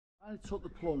I took the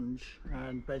plunge,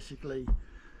 and basically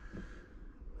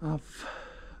I've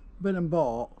been and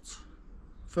bought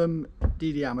from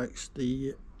DD Hammocks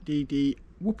the DD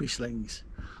Whoopie slings.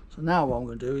 So now what I'm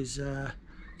going to do is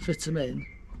fit them in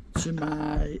to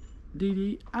my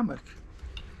DD hammock.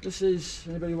 This is,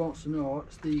 anybody wants to know,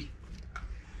 it's the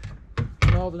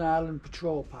Northern Ireland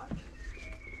Patrol Pack.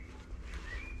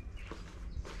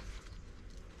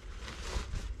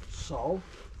 So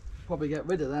probably get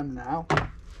rid of them now.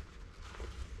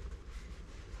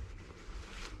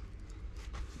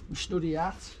 My study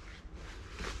hat,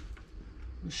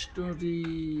 my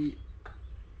study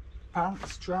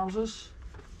pants, trousers,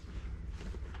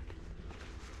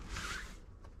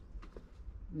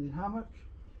 the hammock,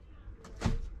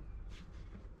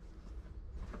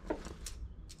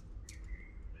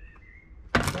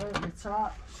 okay, my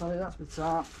tarp, sorry that's my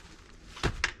tarp,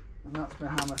 and that's my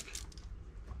hammock.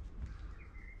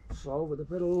 So with a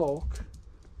bit of luck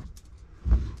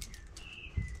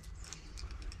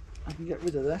I can get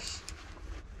rid of this.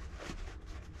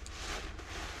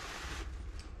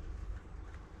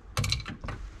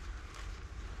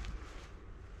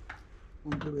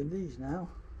 I'm doing these now.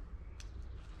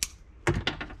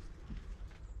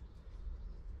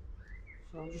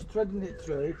 So I'm just threading it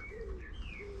through.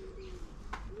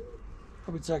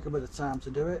 Probably take a bit of time to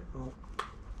do it, but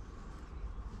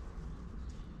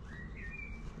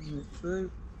threading it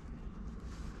through.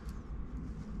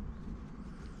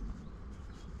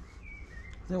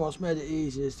 I think what's made it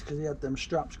easy is because he had them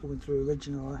straps coming through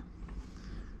originally.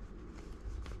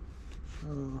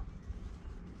 So,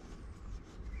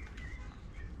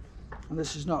 and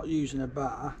this is not using a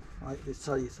bar like they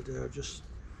tell you to do, just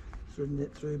threading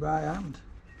it through by hand.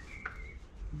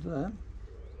 And then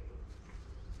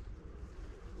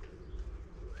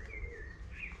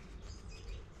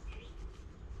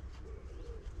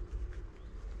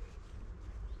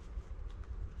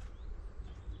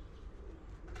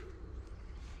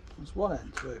that's one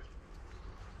end through.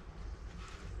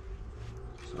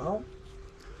 So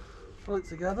pull it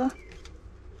together.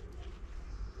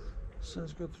 So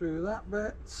let's go through that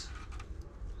bit.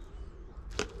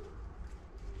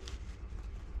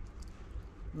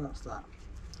 And that's that.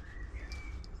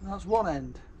 And that's one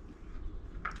end.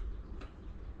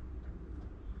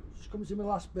 Just coming to my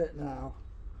last bit now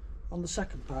on the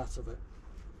second part of it.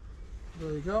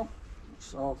 There you go.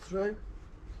 It's all through.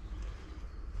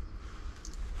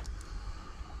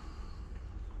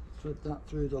 Thread that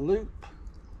through the loop.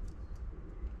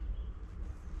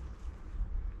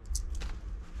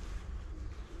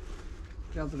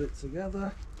 Gather it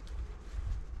together.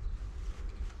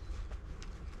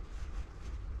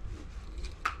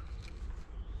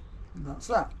 And that's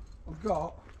that. I've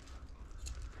got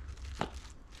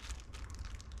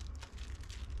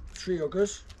tree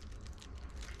huggers,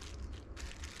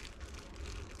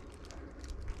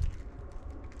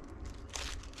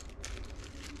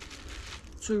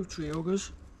 two tree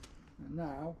huggers, and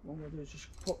now what I'm going to do is just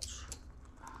put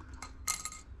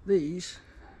these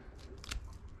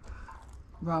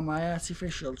around my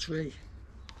artificial tree.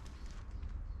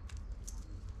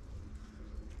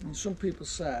 And some people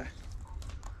say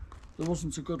there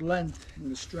wasn't a good length in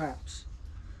the straps.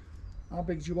 How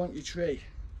big do you want your tree?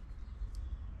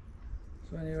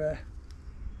 So anyway,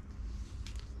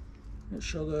 make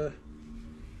sure they're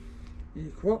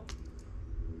equal.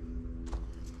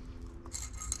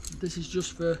 This is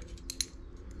just for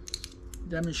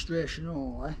demonstration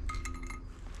only.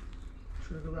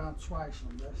 Should go around twice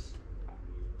on this.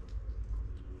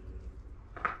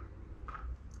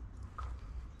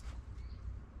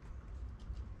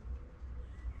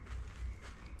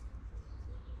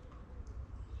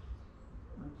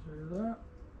 Through that.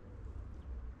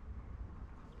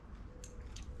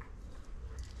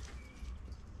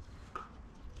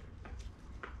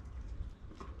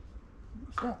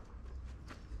 What's that?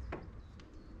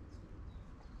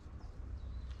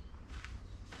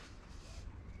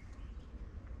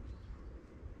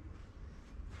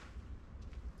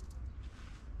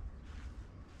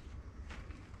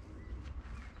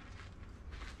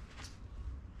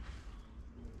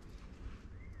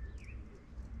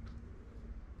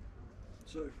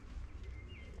 So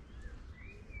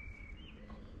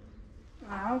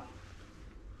now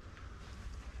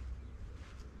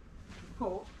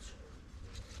put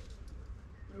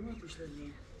the whoopie sling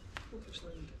in. Whoopie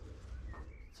sling.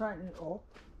 Tighten it up.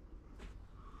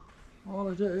 All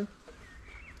I do is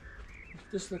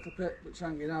this little bit that's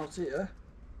hanging out here,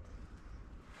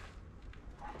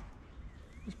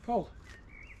 just pull.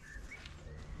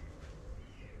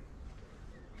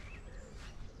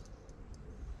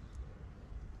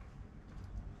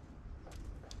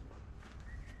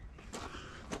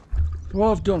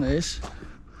 what I've done is,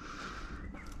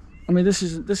 I mean this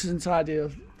isn't ideal,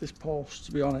 this post,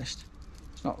 to be honest.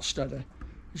 It's not steady,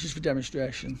 it's just for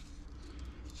demonstration.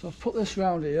 So I've put this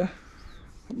round here,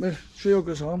 put my tree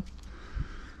huggers on.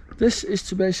 This is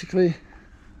to basically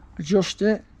adjust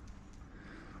it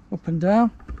up and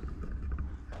down,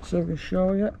 so I can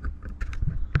show you. I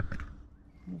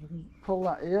can pull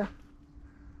that here,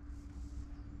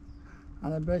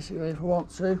 and then basically if I want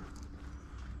to,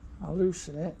 I'll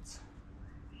loosen it.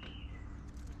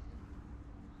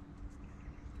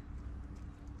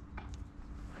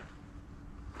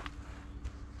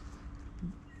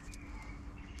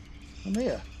 From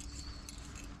here.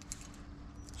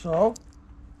 So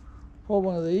pull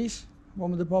one of these, one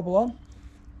with the bobble on,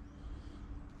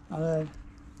 and then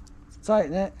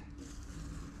tighten it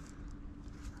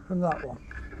from that one.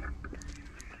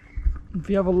 If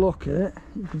you have a look at it,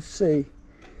 you can see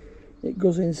it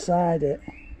goes inside it.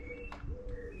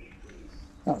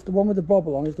 That's the one with the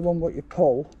bobble on, is the one what you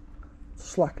pull to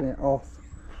slacken it off,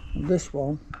 and this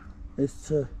one is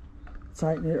to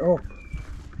tighten it up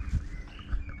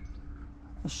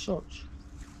as such.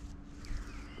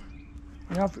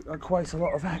 We have got quite a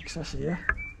lot of excess here.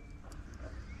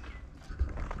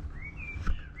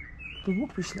 The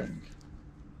whoopie sling.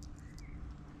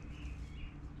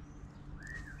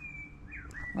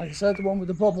 Like I said, the one with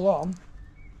the bobble on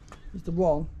is the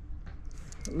one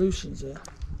that loosens it,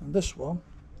 and this one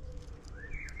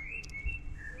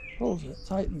pulls it,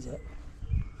 tightens it.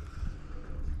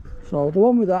 So the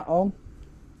one with that on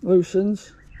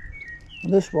loosens,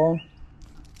 and this one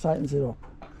tightens it up.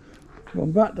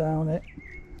 Going back down it,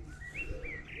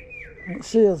 and it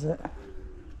seals it,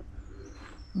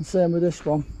 and same with this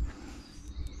one,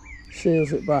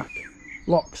 seals it back,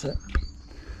 locks it.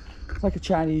 It's like a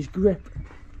Chinese grip.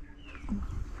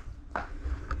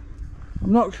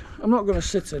 I'm not going to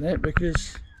sit in it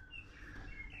because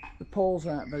the poles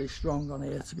aren't very strong on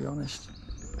here, to be honest.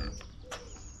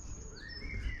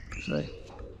 See,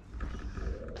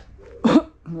 at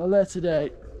a later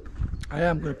date I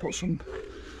am going to put some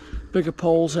bigger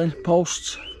poles in,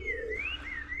 posts,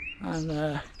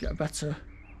 and get a better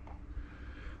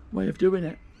way of doing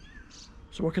it,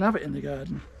 so I can have it in the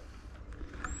garden.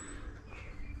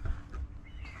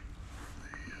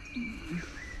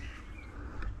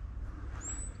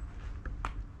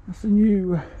 That's the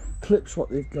new clips what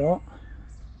they've got,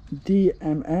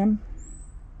 DMM.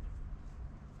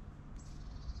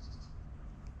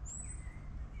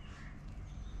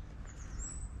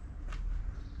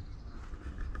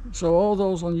 So all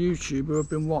those on YouTube who have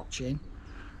been watching,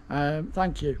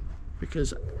 thank you,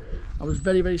 because I was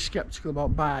very sceptical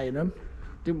about buying them.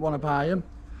 Didn't want to buy them.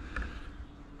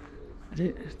 I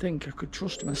didn't think I could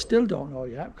trust them. I still don't know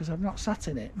yet because I've not sat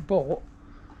in it, but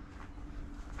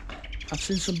I've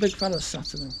seen some big fellas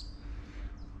sat in them.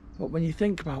 But when you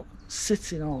think about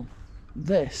sitting on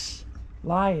this,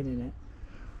 lying in it,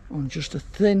 on just a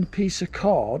thin piece of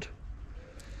cord,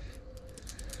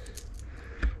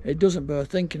 it doesn't bear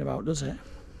thinking about, does it?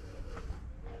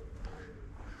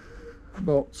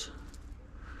 But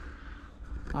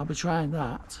I'll be trying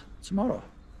that tomorrow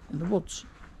in the woods.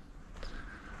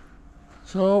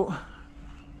 So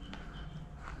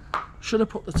should I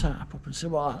put the tarp up and see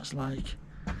what that's like?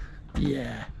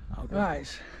 Yeah, I'll do.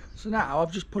 Right, so now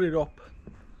I've just put it up,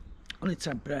 only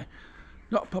temporary,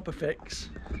 not a proper fix,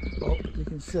 but you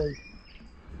can see.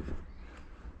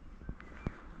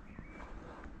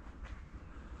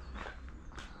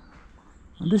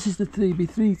 And this is the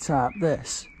 3x3 tarp,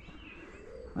 this,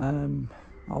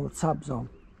 all the tabs on.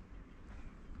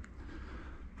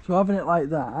 So having it like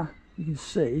that, you can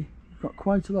see you've got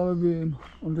quite a lot of room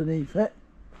underneath it.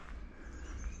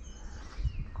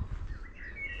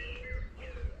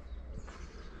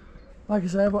 Like I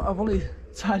say, I've only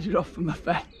tied it off from my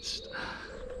fence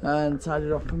and tied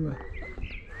it off from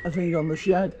a thing on the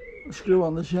shed, a screw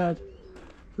on the shed.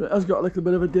 So it has got a little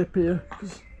bit of a dip here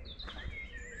because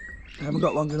I haven't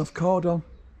got long enough cord on.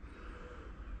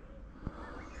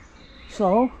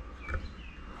 So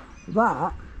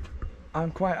that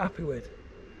I'm quite happy with.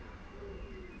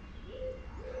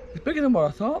 It's bigger than what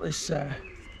I thought, this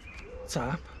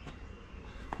tarp.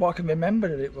 What I can remember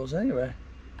that it was anyway.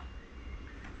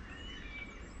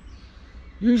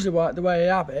 Usually the way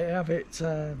I have it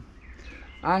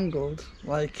angled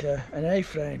like an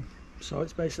A-frame. So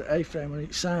it's basically A-frame on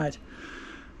each side.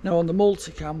 Now on the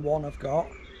multicam one I've got,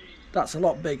 that's a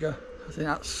lot bigger. I think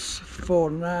that's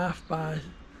 4.5 by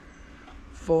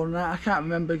 4.5. I can't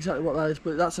remember exactly what that is,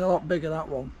 but that's a lot bigger, that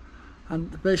one.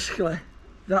 And basically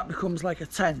that becomes like a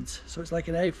tent, so it's like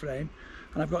an A-frame,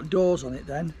 and I've got doors on it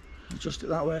then, adjust it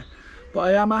that way. But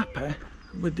I am happy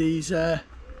with these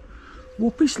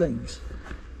whoopie slings.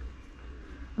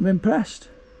 I'm impressed.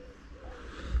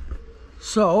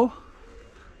 So,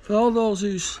 for all those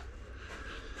who's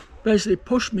basically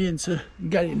pushed me into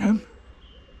getting them,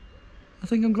 I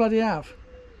think I'm glad I have.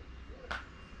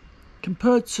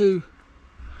 Compared to,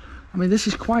 I mean, this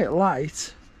is quite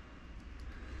light,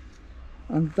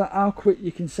 and that how quick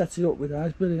you can set it up with that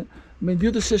is brilliant. I mean, the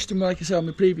other system, like I said on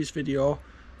my previous video,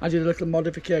 I did a little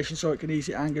modification so it can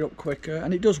easily hang it up quicker,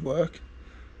 and it does work,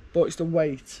 but it's the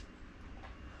weight.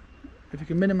 If you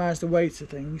can minimise the weight of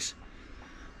things,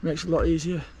 it makes it a lot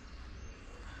easier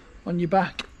on your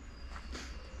back.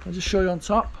 I'll just show you on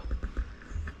top.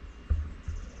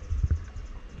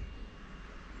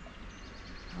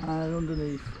 And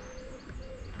underneath.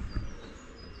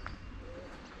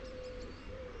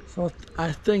 So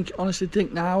I honestly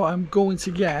think now I'm going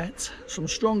to get some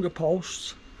stronger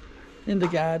posts in the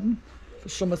garden for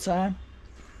summertime,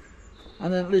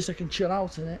 and then at least I can chill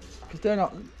out in it, because they're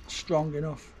not strong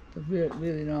enough. They're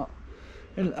really not.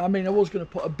 And I mean, I was going to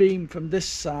put a beam from this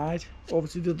side over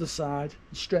to the other side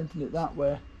and strengthen it that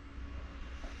way.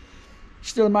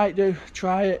 Still might do,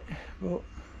 try it, but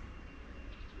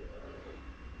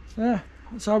yeah,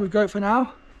 that's how we've got it for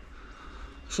now.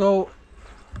 So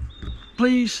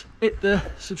please hit the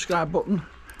subscribe button,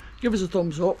 give us a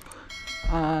thumbs up,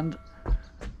 and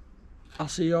I'll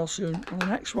see you all soon on the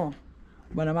next one,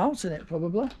 when I'm out in it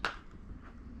probably.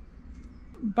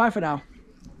 Bye for now.